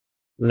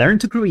Learn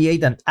to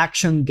create an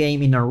action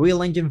game in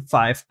Unreal Engine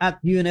 5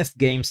 at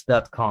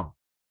unfgames.com.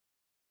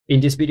 In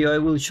this video, I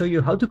will show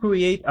you how to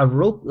create a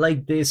rope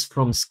like this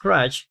from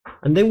scratch,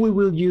 and then we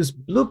will use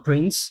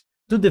blueprints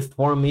to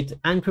deform it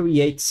and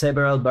create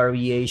several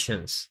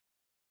variations.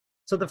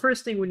 So the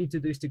first thing we need to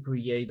do is to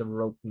create a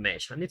rope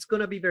mesh, and it's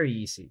gonna be very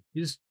easy.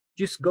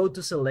 Just go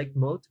to select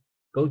mode,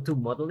 go to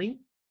modeling,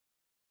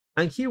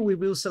 and here we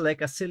will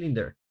select a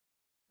cylinder.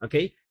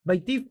 Okay, by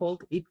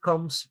default, it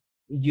comes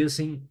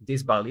using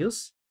these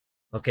values.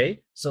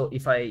 Okay, so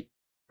if I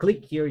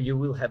click here, you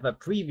will have a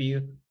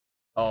preview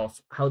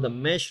of how the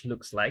mesh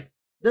looks like.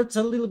 That's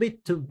a little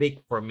bit too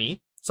big for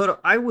me. So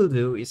what I will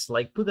do is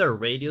like put a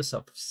radius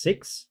of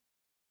 6,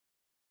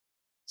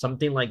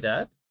 something like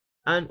that.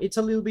 And it's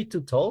a little bit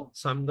too tall,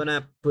 so I'm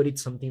gonna put it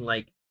something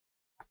like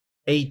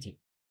 80.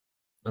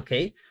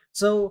 Okay,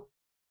 so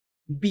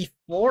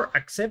before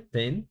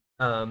accepting,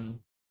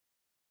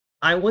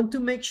 I want to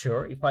make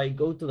sure if I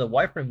go to the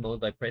wireframe mode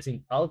by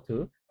pressing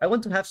Alt2, I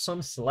want to have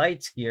some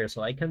slides here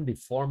so I can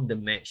deform the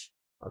mesh.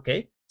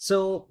 Okay,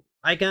 so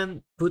I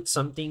can put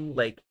something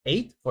like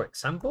 8, for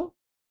example,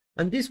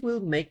 and this will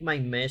make my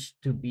mesh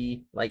to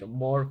be like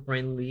more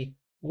friendly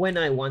when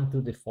I want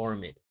to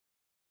deform it.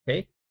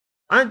 Okay,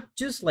 and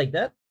just like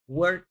that,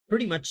 we're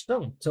pretty much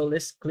done. So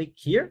let's click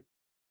here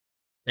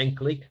and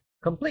click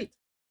complete.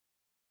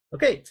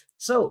 Okay,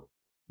 so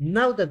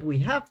now that we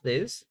have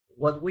this,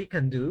 what we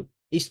can do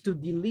is to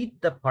delete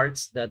the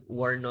parts that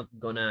we're not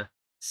gonna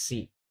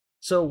see.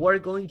 So we're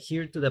going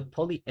here to the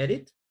poly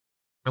edit,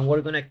 and we're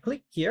gonna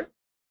click here,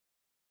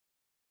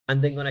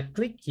 and then gonna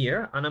click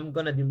here, and I'm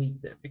gonna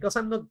delete them because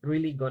I'm not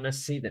really gonna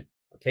see them.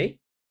 Okay,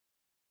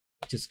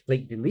 just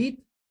click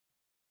delete,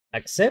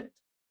 accept,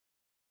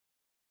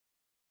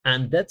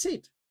 and that's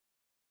it.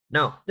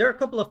 Now there are a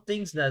couple of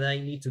things that I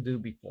need to do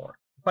before.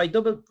 If I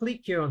double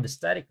click here on the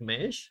static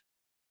mesh,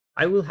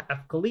 I will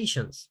have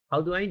collisions.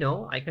 How do I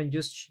know? I can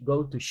just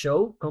go to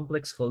show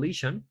complex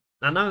collision,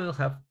 and I will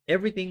have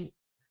everything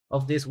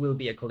of this will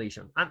be a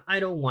collision, and I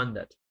don't want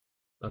that.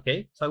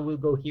 Okay, so I will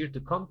go here to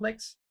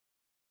complex,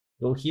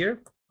 go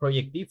here,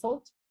 project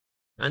default,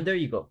 and there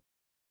you go.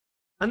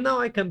 And now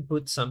I can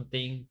put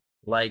something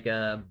like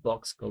a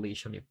box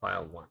collision if I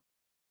want.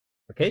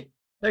 Okay,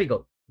 there you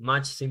go,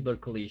 much simpler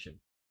collision.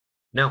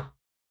 Now,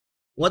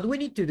 what we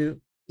need to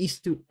do is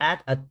to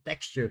add a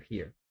texture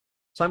here.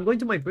 So I'm going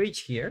to my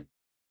bridge here,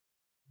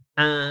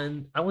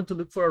 and I want to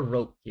look for a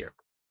rope here.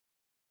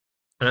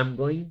 And I'm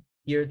going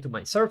here to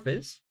my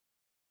surface.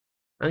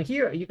 And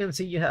here you can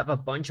see you have a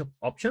bunch of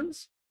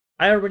options.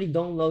 I already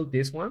download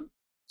this one,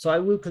 so I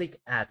will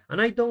click add.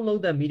 And I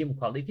download the medium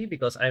quality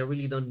because I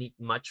really don't need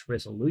much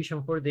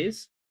resolution for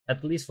this.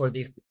 At least for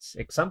this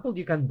example,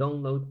 you can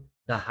download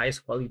the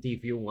highest quality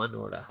if you want,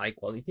 or the high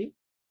quality.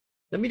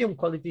 The medium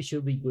quality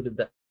should be good at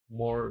that,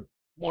 more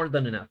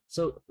than enough.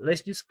 So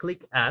let's just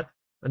click add.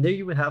 And there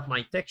you will have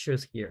my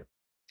textures here.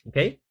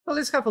 Okay, well,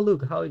 let's have a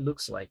look how it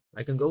looks like.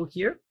 I can go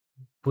here,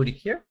 put it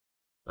here,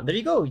 and there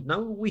you go. Now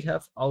we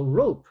have our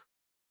rope,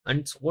 and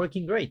it's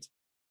working great.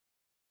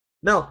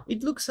 Now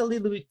it looks a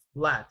little bit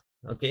flat.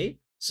 Okay,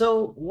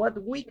 so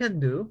what we can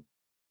do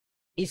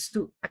is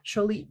to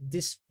actually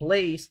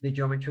displace the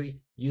geometry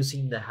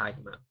using the height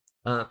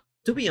map.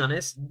 To be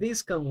honest,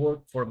 this can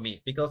work for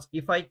me because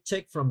if I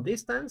check from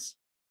distance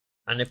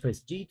and I press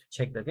G to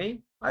check the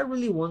game, I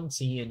really won't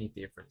see any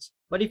difference.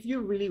 But if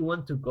you really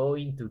want to go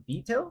into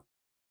detail,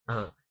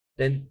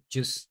 then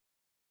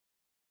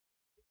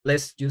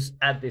let's just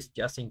add this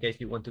just in case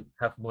you want to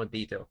have more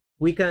detail.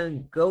 We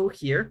can go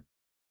here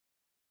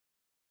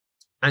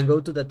and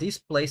go to the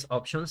displace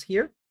options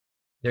here.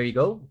 There you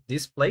go,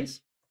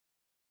 displace.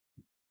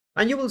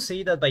 And you will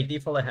see that by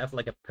default I have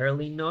like a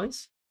purling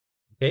noise.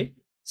 Okay,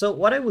 so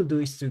what I will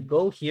do is to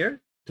go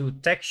here to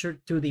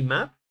texture 2D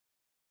map.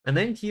 And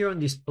then here on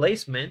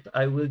displacement,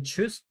 I will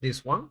choose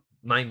this one,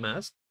 my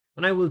mask,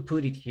 and I will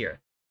put it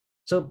here.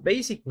 So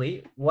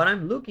basically what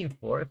I'm looking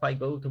for, if I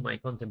go to my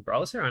content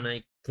browser and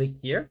I click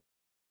here,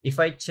 if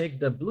I check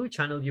the blue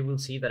channel, you will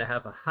see that I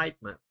have a height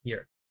map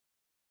here.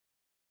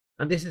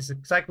 And this is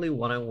exactly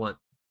what I want.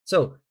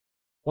 So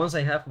once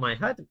I have my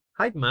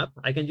height map,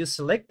 I can just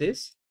select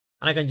this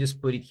and I can just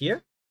put it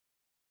here.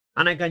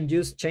 And I can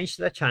just change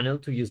the channel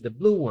to use the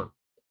blue one.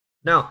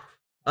 Now,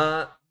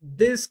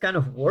 this kind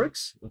of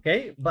works,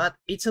 okay, but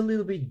it's a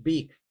little bit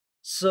big.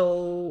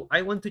 So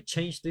I want to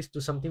change this to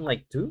something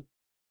like 2,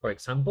 for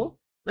example.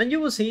 And you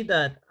will see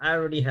that I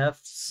already have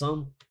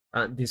some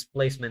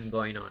displacement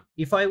going on.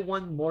 If I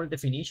want more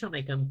definition,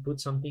 I can put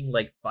something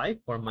like 5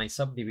 for my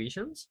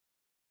subdivisions.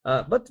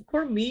 But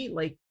for me,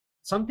 like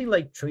something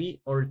like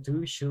 3 or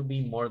 2 should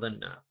be more than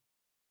enough.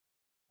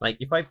 Like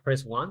if I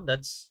press 1,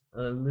 that's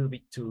a little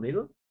bit too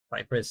little. If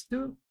I press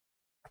 2,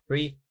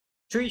 3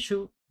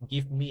 should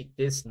give me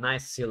this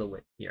nice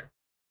silhouette here.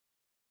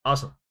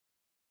 Awesome.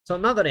 So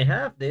now that I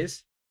have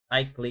this,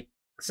 I click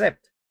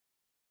accept.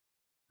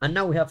 And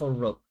now we have a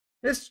rope.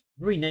 Let's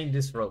rename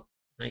this rope.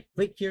 I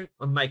click here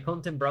on my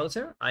content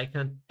browser. I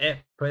can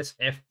press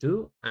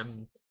F2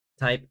 and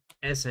type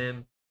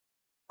SM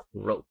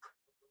rope.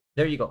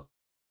 There you go.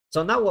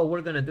 So now what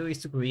we're going to do is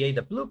to create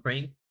a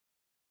blueprint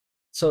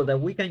so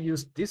that we can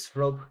use this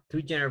rope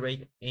to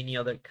generate any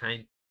other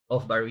kind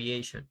of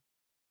variation.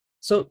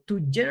 So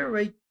to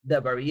generate the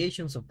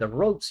variations of the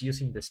ropes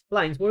using the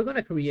splines, we're going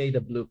to create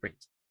a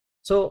blueprint.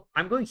 So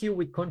I'm going here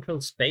with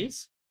Control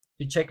Space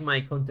to check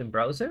my content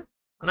browser,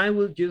 and I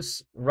will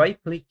just right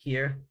click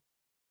here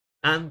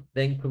and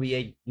then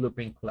create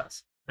blueprint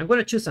class. I'm going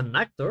to choose an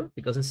actor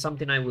because it's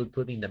something I will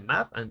put in the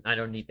map and I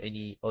don't need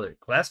any other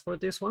class for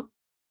this one.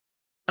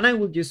 And I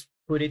will just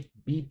put it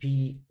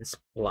BP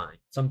Spline,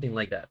 something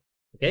like that.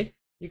 Okay,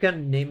 you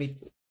can name it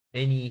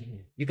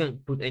you can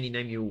put any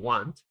name you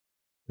want.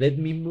 Let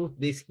me move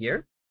this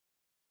here.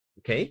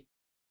 Okay,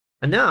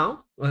 and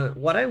now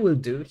what I will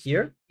do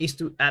here is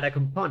to add a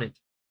component.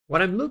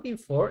 What I'm looking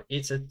for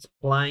is a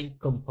spline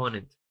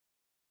component,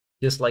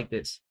 just like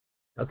this.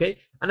 Okay,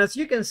 and as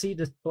you can see,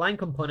 the spline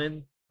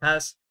component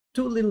has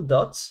two little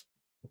dots.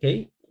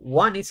 Okay,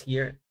 one is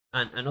here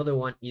and another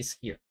one is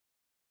here.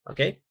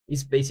 Okay,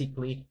 it's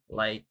basically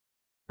like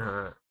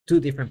two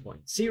different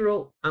points,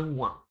 0 and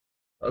 1.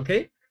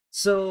 Okay,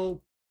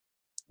 so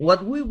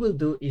what we will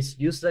do is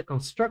use the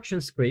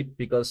construction script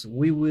because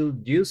we will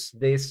use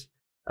this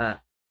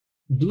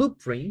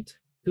blueprint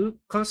to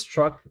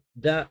construct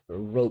the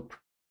rope.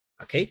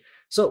 Okay,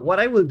 so what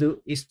I will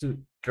do is to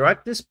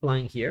drag this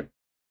spline here.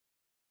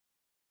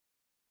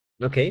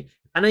 Okay,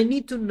 and I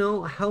need to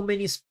know how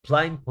many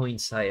spline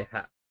points I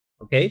have.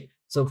 Okay,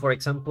 so for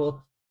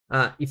example,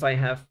 if I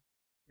have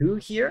 2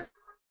 here,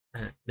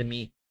 let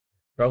me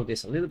draw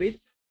this a little bit.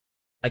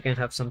 I can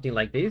have something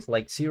like this,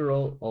 like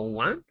 0 or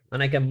 1,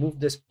 and I can move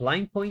the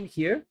spline point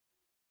here,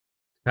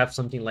 have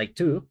something like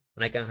 2,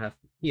 and I can have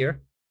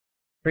here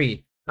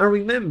 3. And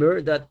remember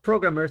that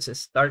programmers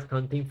start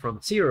counting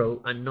from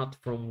 0 and not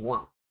from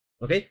 1.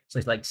 Okay, so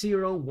it's like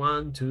 0,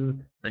 1, 2,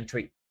 and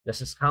 3.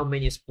 This is how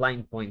many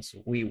spline points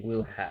we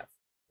will have.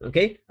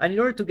 Okay, and in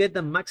order to get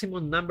the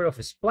maximum number of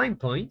spline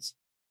points,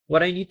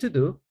 what I need to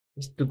do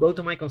is to go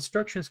to my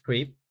construction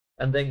script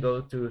and then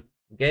go to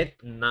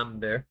get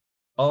number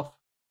of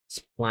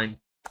spline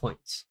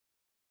points.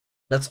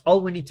 That's all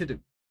we need to do.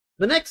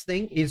 The next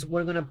thing is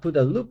we're going to put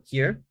a loop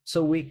here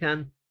so we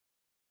can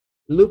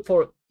loop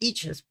for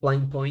each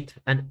spline point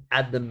and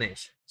add the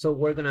mesh. So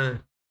we're going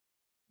to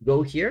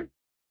go here.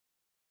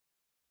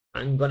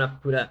 I'm going to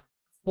put a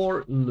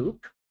for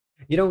loop.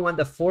 You don't want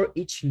the for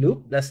each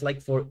loop. That's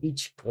like for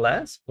each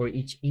class, for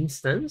each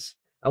instance.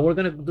 And we're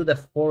going to do the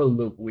for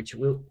loop, which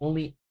will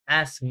only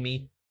ask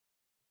me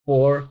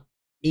for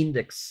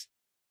index.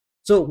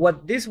 So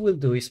what this will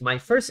do is my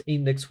first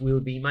index will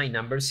be my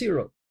number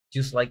 0,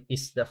 just like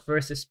it's the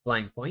first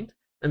spline point.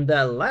 And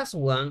the last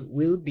one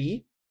will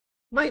be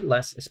my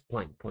last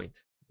spline point.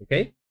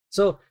 Okay,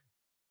 so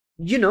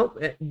you know,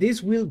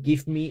 this will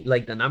give me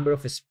like the number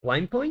of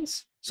spline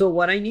points. So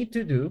what I need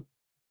to do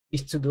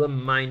is to do a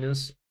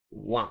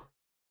 -1.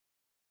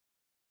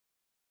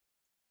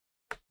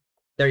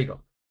 There you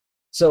go.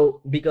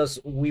 So because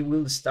we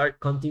will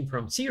start counting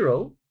from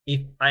 0,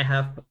 if I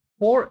have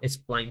 4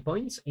 spline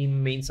points, it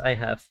means I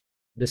have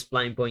the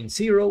spline point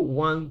 0,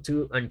 1,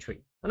 2, and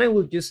 3. And I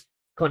will just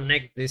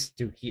connect this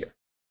to here.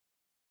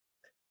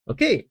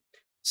 Okay,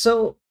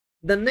 so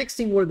the next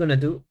thing we're going to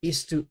do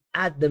is to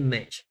add the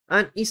mesh.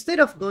 And instead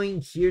of going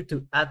here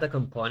to add a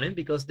component,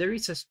 because there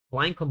is a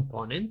spline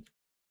component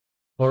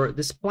for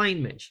the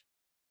spline mesh,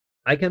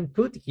 I can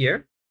put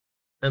here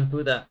and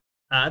put a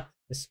add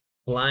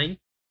spline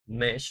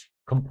mesh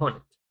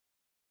component.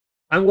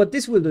 And what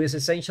this will do is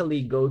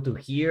essentially go to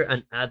here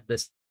and add the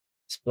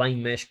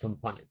spline mesh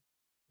component.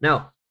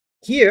 Now,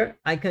 here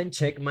I can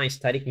check my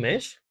static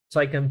mesh. So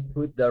I can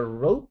put the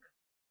rope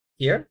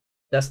here.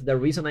 That's the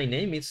reason I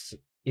name it,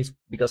 is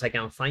because I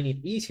can find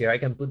it easier. I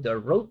can put the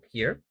rope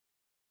here.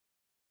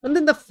 And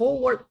then the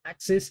forward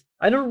axis,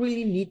 I don't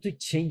really need to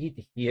change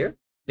it here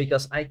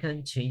because I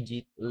can change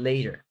it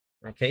later.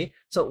 Okay,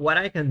 so what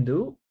I can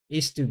do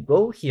is to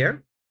go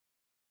here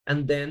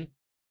and then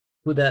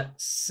put a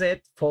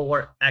set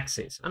forward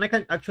axis. And I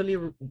can actually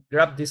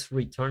grab this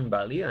return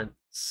value and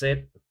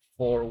set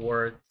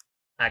forward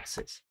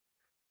axis.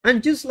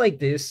 And just like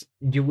this,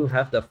 you will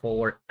have the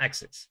forward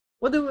axis.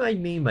 What do I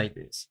mean by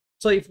this?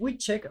 So if we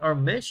check our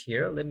mesh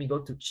here, let me go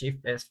to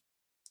Shift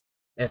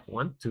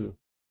F1 to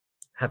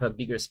have a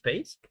bigger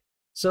space.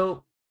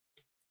 So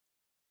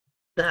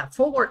the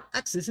forward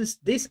axis is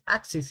this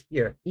axis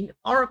here. In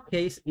our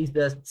case, is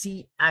the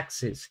Z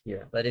axis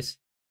here that is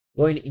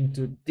going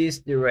into this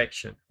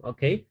direction.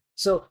 Okay,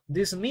 so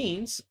this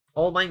means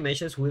all my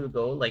meshes will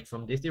go like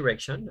from this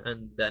direction,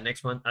 and the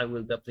next one I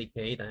will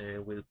duplicate and I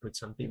will put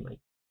something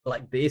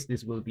like this.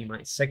 This will be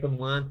my second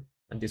one,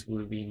 and this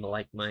will be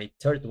like my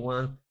third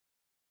one,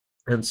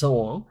 and so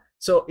on.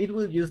 So it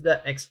will use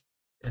the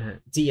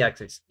Z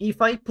axis.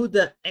 If I put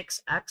the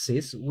X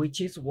axis,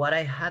 which is what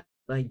I had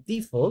by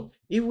default,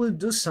 it will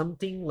do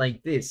something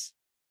like this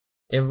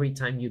every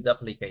time you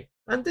duplicate,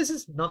 and this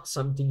is not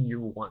something you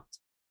want.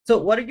 So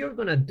what you're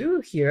gonna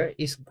do here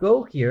is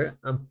go here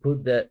and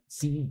put the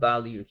Z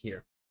value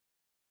here.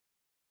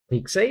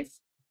 Click Save,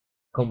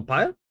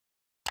 compile,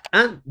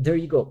 and there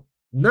you go.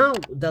 Now,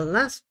 the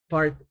last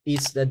part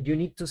is that you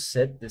need to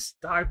set the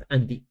start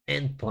and the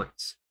end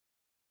points.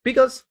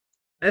 Because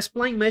a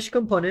spline mesh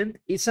component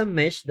is a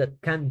mesh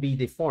that can be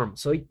deformed.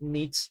 So it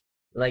needs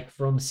like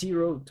from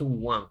 0 to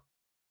 1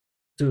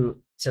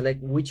 to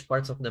select which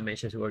parts of the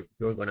meshes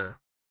you're gonna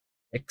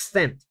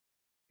extend.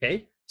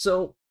 Okay,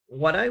 so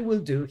what I will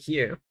do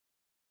here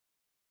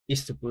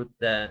is to put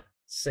the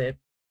set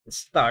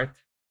start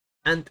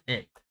and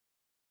end.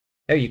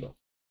 There you go.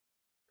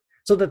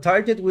 So the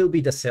target will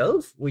be the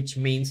self, which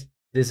means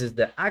this is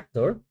the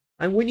actor,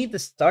 and we need the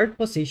start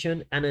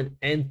position and an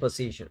end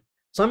position.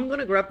 So I'm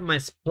gonna grab my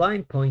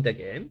spline point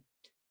again,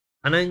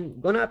 and I'm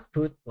gonna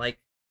put like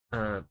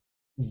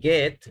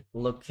get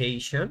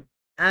location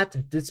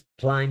at this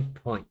spline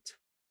point.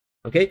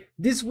 Okay,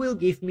 this will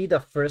give me the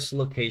first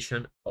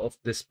location of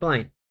the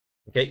spline,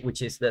 okay,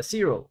 which is the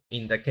 0.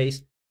 In the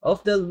case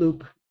of the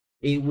loop,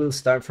 it will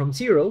start from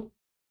 0,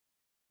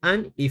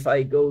 and if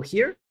I go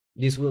here,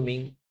 this will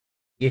mean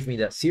give me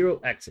the 0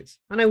 axis,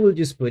 and I will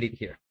just put it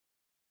here.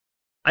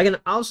 I can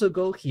also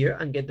go here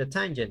and get the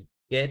tangent,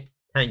 get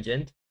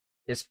tangent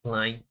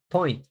spline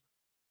point,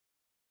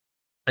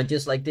 and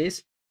just like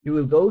this, you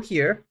will go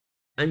here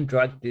and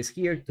drag this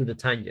here to the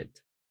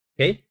tangent.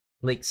 Okay,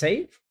 click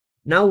save.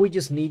 Now we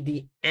just need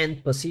the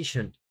end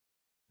position.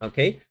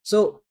 Okay,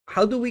 so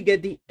how do we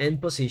get the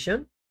end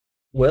position?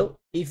 Well,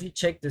 if you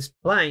check the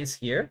splines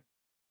here,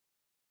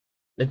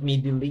 let me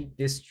delete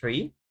this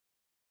tree.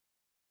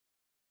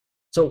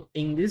 So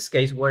in this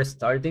case, we're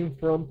starting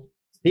from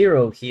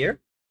 0 here,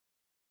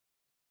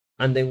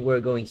 and then we're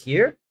going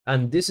here,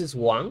 and this is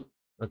 1.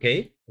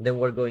 Okay, and then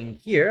we're going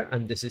here,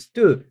 and this is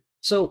 2.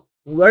 So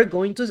we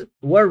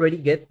already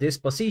get this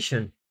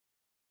position.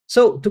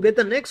 So to get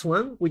the next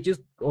one, we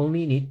just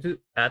only need to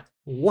add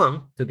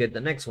 1 to get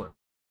the next one.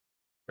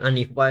 And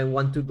if I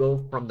want to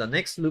go from the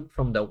next loop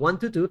from the 1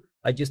 to 2,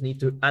 I just need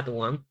to add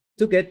 1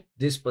 to get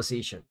this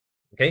position.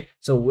 Okay,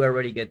 so we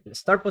already get the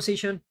start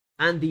position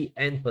and the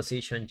end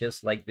position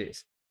just like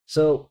this.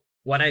 So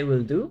what I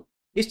will do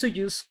is to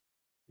just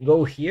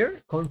go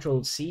here,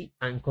 Control C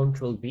and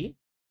Control V.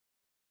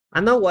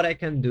 And now what I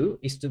can do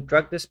is to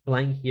drag the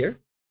spline here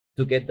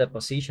to get the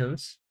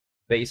positions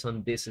based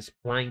on this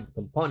spline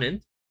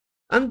component.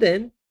 And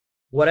then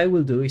what I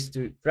will do is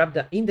to grab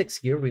the index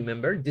here.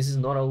 Remember, this is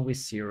not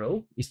always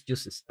 0. It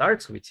just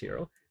starts with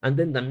 0. And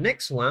then the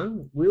next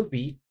one will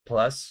be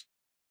plus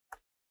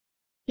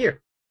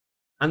here.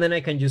 And then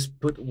I can just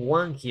put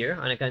 1 here,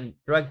 and I can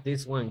drag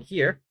this one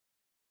here.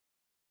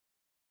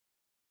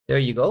 There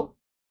you go.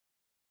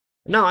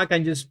 Now I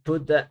can just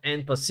put the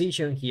end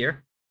position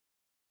here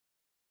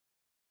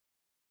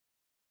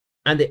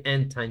and the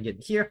end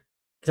tangent here.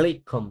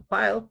 Click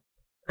compile.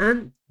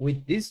 And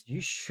with this, you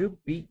should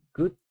be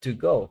good to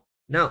go.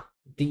 Now,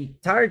 the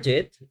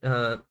target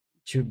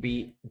should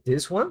be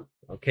this one,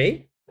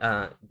 okay?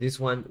 This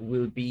one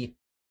will be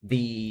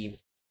the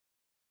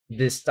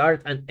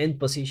start and end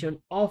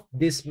position of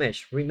this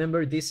mesh.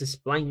 Remember, this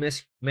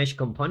spline mesh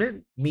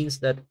component means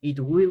that it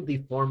will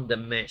deform the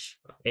mesh,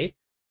 okay?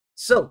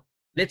 So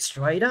let's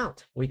try it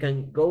out. We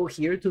can go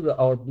here to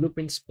our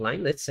blueprint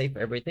spline. Let's save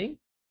everything.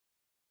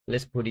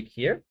 Let's put it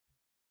here.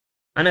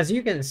 And as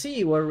you can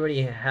see, we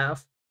already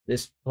have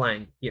this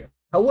spline here.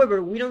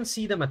 However, we don't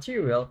see the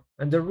material,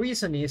 and the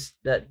reason is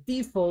that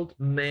default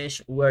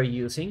mesh we're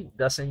using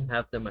doesn't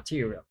have the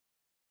material.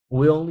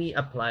 We only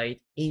apply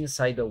it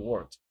inside the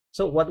world.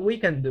 So what we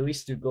can do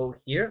is to go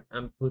here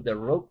and put the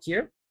rope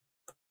here.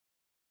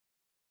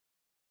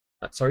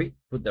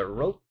 Put the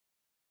rope.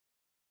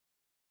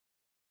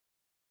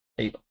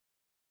 There you go.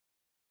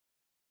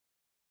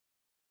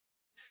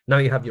 Now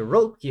you have your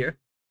rope here.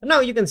 And now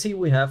you can see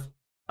we have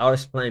our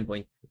spline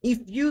point. If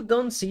you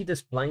don't see the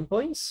spline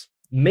points,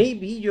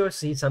 maybe you'll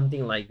see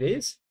something like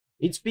this.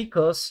 It's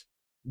because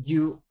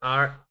you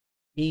are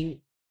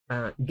in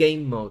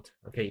game mode,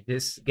 okay,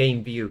 this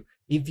game view.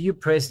 If you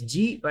press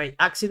G by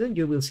accident,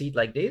 you will see it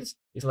like this.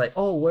 It's like,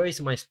 oh, where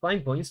is my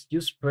spline points?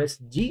 Just press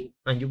G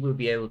and you will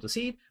be able to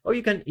see it. Or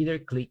you can either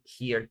click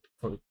here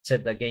to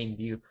set the game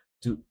view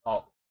to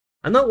off.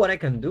 And now what I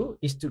can do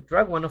is to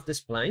drag one of the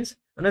splines.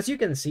 And as you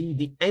can see,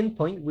 the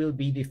endpoint will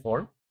be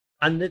deformed.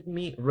 And let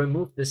me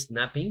remove the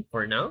snapping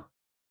for now.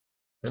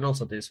 And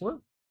also this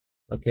one.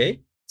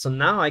 Okay, so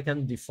now I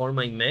can deform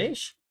my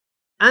mesh.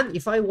 And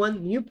if I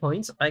want new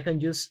points, I can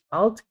just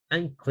Alt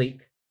and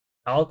click,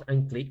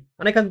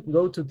 and I can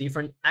go to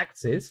different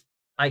axes.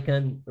 I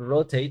can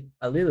rotate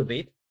a little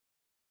bit.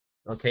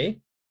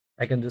 Okay,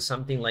 I can do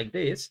something like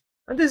this.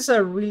 And this is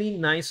a really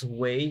nice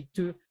way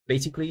to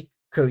basically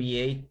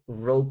create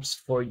ropes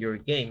for your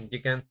game.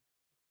 You can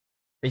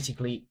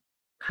basically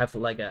have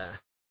like a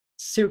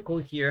circle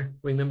here.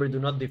 Remember, do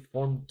not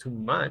deform too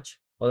much.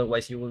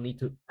 Otherwise, you will need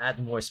to add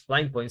more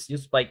spline points.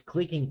 Just by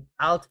clicking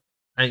Alt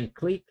and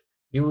click,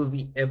 you will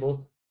be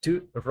able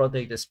to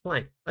rotate the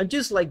spline. And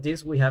just like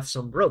this, we have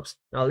some ropes.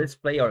 Now let's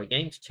play our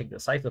game to check the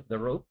size of the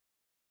rope.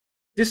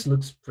 This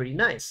looks pretty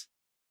nice.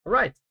 All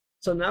right,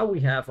 so now we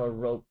have our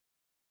rope.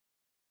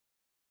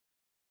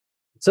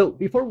 So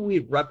before we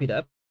wrap it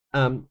up,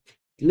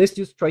 let's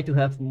just try to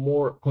have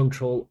more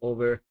control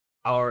over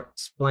our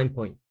spline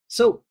point.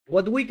 So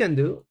what we can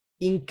do,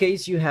 in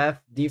case you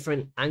have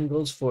different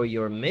angles for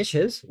your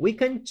meshes, we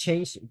can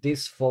change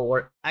this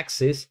forward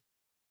axis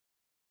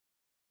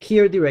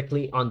here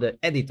directly on the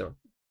editor.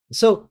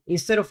 So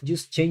instead of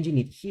just changing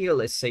it here,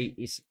 let's say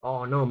it's,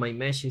 oh no, my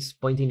mesh is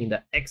pointing in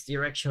the X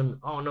direction.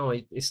 Oh no,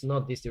 it's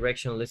not this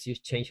direction. Let's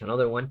just change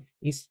another one.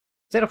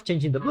 Instead of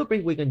changing the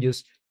blueprint, we can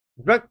just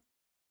drag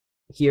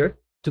here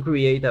to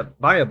create a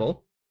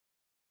variable.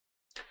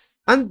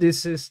 And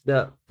this is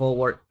the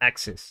forward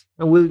axis.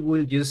 And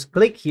we'll just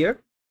click here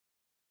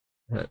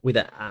with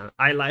the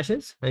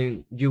eyelashes,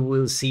 and you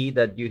will see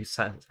that you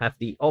have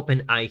the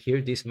open eye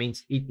here. This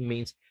means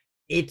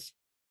it's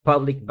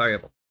public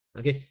variable.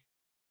 Okay.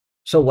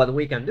 So what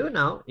we can do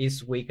now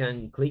is we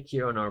can click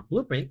here on our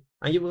blueprint,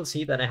 and you will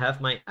see that I have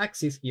my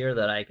axis here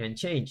that I can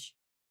change.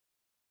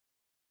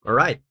 All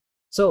right.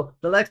 So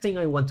the last thing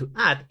I want to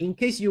add, in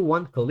case you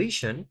want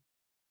collision,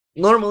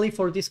 normally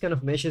for this kind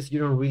of meshes, you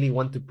don't really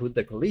want to put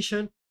the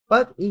collision,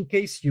 but in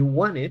case you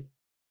want it,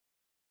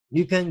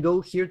 you can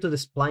go here to the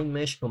spline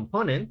mesh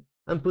component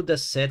and put the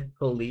set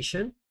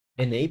collision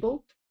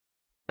enabled.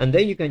 And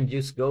then you can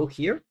just go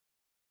here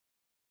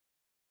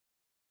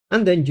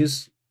and then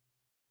just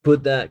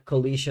put the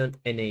collision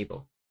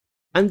enable.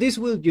 And this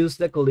will use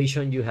the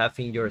collision you have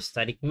in your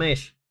static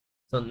mesh.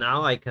 So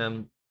now I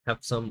can have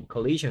some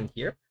collision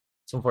here.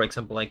 So for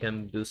example, I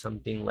can do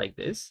something like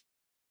this.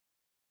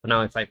 So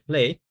now if I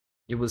play,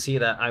 you will see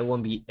that I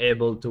won't be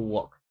able to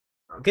walk,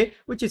 okay?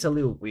 Which is a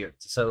little weird.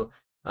 So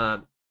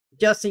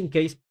just in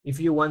case, if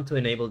you want to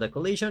enable the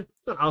collision,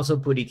 you can also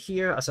put it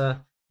here as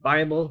a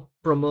variable,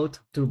 promote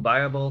to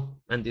variable,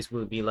 and this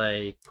will be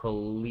like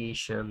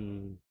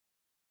collision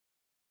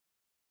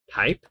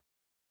type.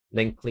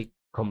 Then click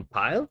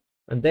compile,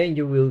 and then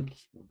you will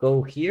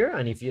go here.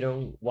 And if you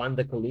don't want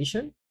the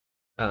collision,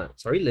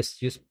 sorry, let's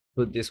just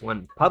put this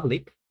one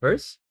public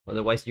first,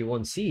 otherwise you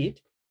won't see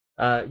it.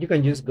 You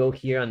can just go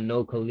here and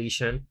no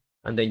collision,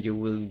 and then you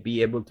will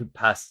be able to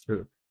pass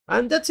through.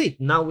 And that's it.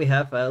 Now we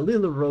have a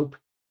little rope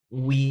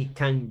we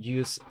can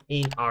use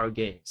in our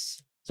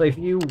games. So if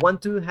you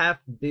want to have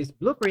this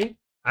blueprint,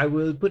 I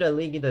will put a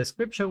link in the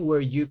description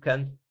where you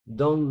can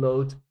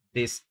download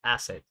this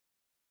asset.